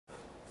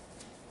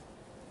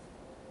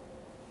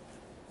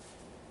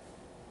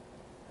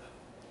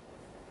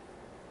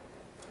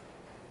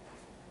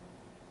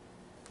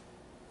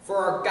For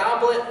our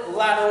goblet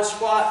lateral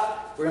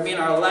squat, we're going to be in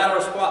our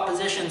lateral squat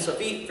position, so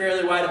feet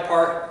fairly wide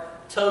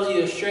apart, toes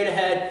either straight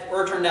ahead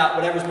or turned out,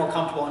 whatever's more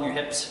comfortable on your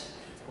hips.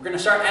 We're going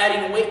to start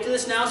adding weight to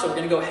this now, so we're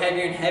going to go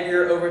heavier and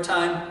heavier over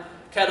time.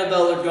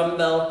 Kettlebell or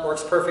dumbbell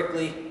works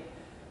perfectly.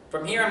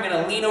 From here, I'm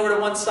going to lean over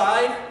to one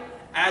side.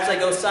 As I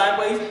go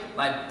sideways,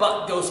 my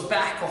butt goes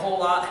back a whole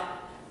lot.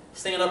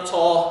 Stand up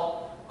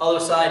tall, other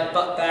side,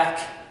 butt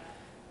back,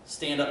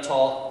 stand up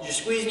tall. You're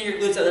squeezing your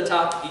glutes at the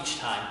top each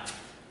time.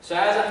 So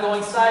as I'm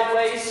going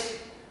sideways,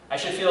 I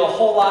should feel a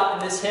whole lot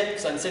in this hip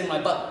because I'm sitting my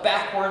butt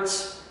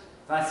backwards.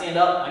 Then I stand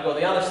up, I go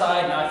the other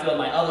side, now I feel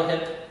my other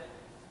hip,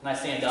 and I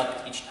stand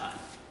up each time.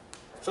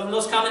 Some of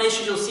those common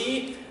issues you'll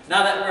see,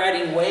 now that we're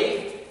adding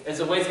weight, is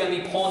the weight's going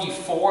to be pulling you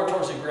forward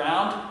towards the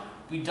ground.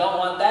 We don't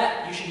want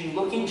that. You should be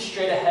looking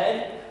straight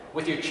ahead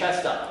with your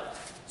chest up.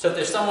 So if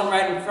there's someone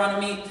right in front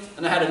of me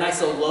and I had a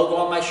nice little logo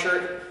on my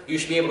shirt, you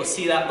should be able to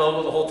see that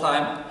logo the whole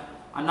time.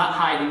 I'm not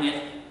hiding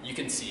it, you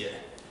can see it.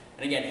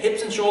 And again,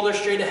 hips and shoulders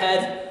straight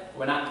ahead,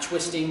 we're not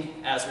twisting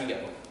as we go.